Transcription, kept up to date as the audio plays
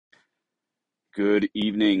Good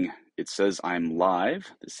evening. It says I'm live.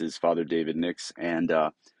 This is Father David Nix, and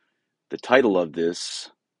the title of this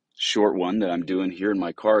short one that I'm doing here in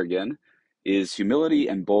my car again is Humility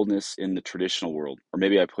and Boldness in the Traditional World. Or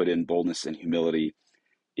maybe I put in Boldness and Humility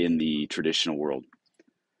in the Traditional World.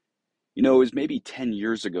 You know, it was maybe 10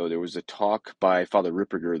 years ago, there was a talk by Father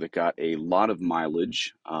Ripperger that got a lot of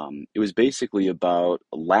mileage. It was basically about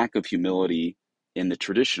a lack of humility in the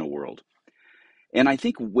traditional world. And I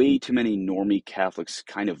think way too many normie Catholics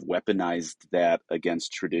kind of weaponized that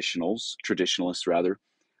against traditionalists rather.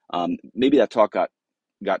 Maybe that talk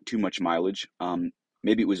got too much mileage.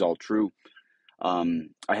 Maybe it was all true. I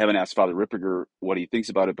haven't asked Father Ripperger what he thinks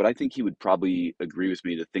about it, but I think he would probably agree with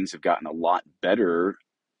me that things have gotten a lot better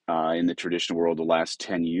in the traditional world the last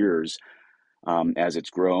 10 years as it's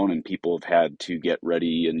grown and people have had to get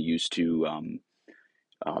ready and used to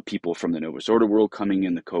people from the Novus Ordo world coming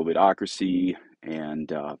in, the COVIDocracy,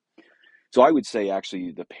 and so I would say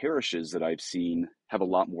actually the parishes that I've seen have a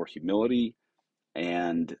lot more humility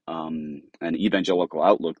and an evangelical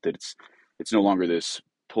outlook that it's no longer this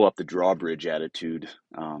pull up the drawbridge attitude.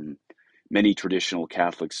 Many traditional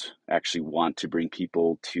Catholics actually want to bring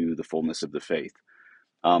people to the fullness of the faith.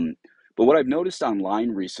 Um, but what I've noticed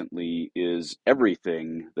online recently is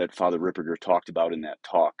everything that Father Ripperger talked about in that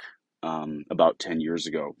talk about 10 years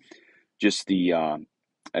ago. Just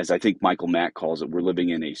as I think Michael Mack calls it, we're living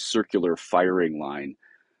in a circular firing line,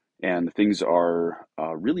 and things are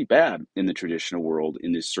really bad in the traditional world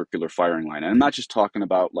in this circular firing line. And I'm not just talking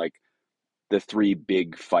about like the three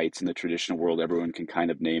big fights in the traditional world everyone can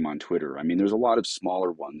kind of name on Twitter. I mean, there's a lot of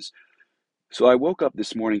smaller ones. So I woke up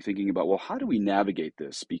this morning thinking about, well, how do we navigate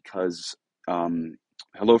this? Because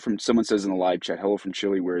hello from someone says in the live chat, hello from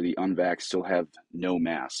Chile, where the unvax still have no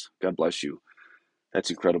mass. God bless you. That's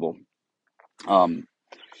incredible. Um,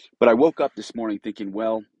 but I woke up this morning thinking,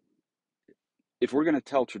 well, if we're going to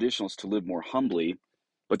tell traditionalists to live more humbly,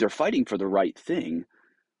 but they're fighting for the right thing,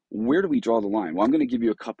 where do we draw the line? Well, I'm going to give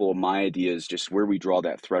you a couple of my ideas, just where we draw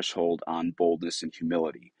that threshold on boldness and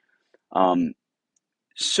humility. Um,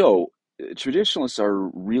 Traditionalists are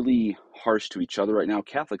really harsh to each other right now.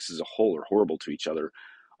 Catholics as a whole are horrible to each other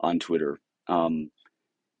on Twitter. Um,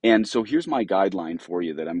 and so here's my guideline for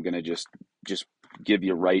you that I'm going to just give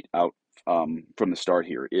you right out from the start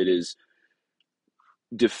here. It is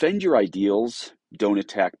defend your ideals, don't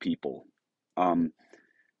attack people. Um,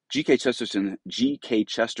 G.K.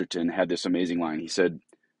 Chesterton had this amazing line. He said,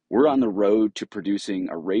 "We're on the road to producing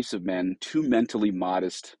a race of men too mentally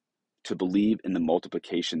modest to believe in the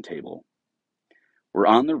multiplication table." We're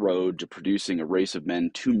on the road to producing a race of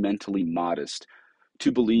men too mentally modest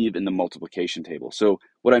to believe in the multiplication table. So,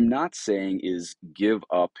 what I'm not saying is give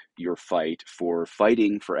up your fight for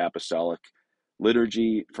fighting for apostolic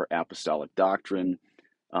liturgy, for apostolic doctrine.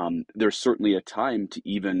 There's certainly a time to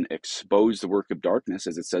even expose the work of darkness,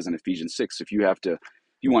 as it says in Ephesians 6. If you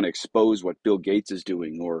want to expose what Bill Gates is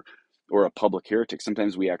doing or a public heretic,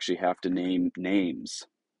 sometimes we actually have to name names.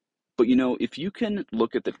 But you know, if you can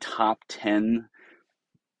look at the top 10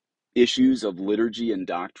 issues of liturgy and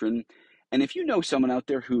doctrine, and if you know someone out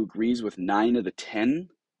there who agrees with 9 of the 10,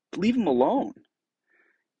 leave them alone.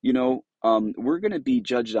 You know, we're going to be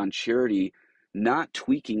judged on charity, not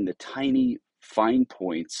tweaking the tiny fine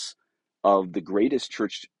points of the greatest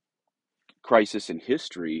church crisis in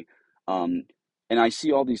history. Um, and I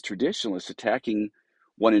see all these traditionalists attacking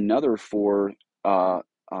one another for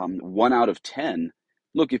 1 out of 10.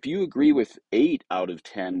 Look, if you agree with 8 out of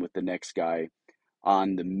 10 with the next guy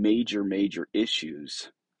on the major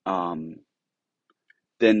issues, um,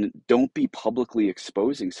 then don't be publicly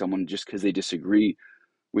exposing someone just because they disagree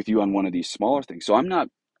with you on one of these smaller things. So I'm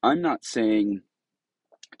not saying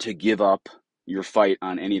to give up your fight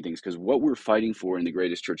on anything, because what we're fighting for in the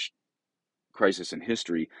greatest church crisis in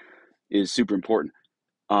history is super important.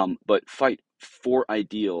 But fight for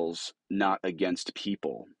ideals, not against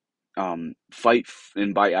people. And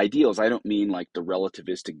by ideals, I don't mean like the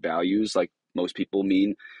relativistic values like most people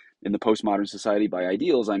mean in the postmodern society. By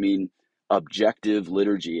ideals, I mean objective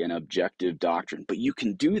liturgy and objective doctrine. But you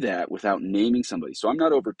can do that without naming somebody. So I'm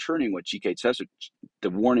not overturning what G.K. Chesterton, the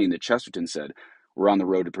warning that Chesterton said, we're on the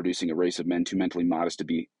road to producing a race of men too mentally modest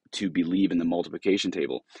to believe in the multiplication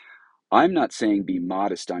table. I'm not saying be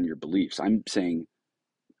modest on your beliefs. I'm saying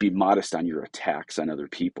be modest on your attacks on other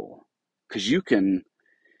people, because you can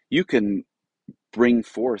bring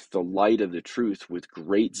forth the light of the truth with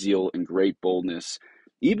great zeal and great boldness,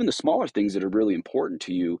 even the smaller things that are really important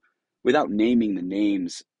to you, without naming the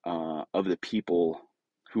names of the people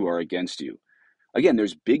who are against you. Again,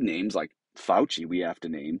 there's big names like Fauci we have to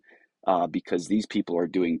name because these people are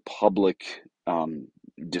doing public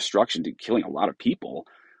destruction, to killing a lot of people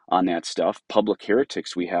on that stuff. Public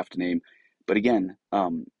heretics we have to name. But again,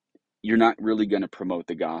 you're not really going to promote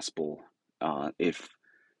the gospel if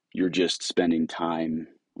you're just spending time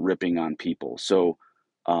ripping on people. So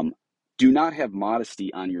do not have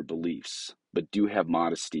modesty on your beliefs, but do have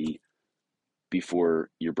modesty before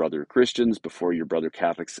your brother Christians, before your brother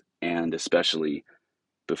Catholics, and especially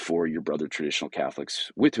before your brother traditional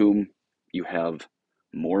Catholics, with whom you have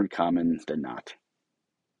more in common than not.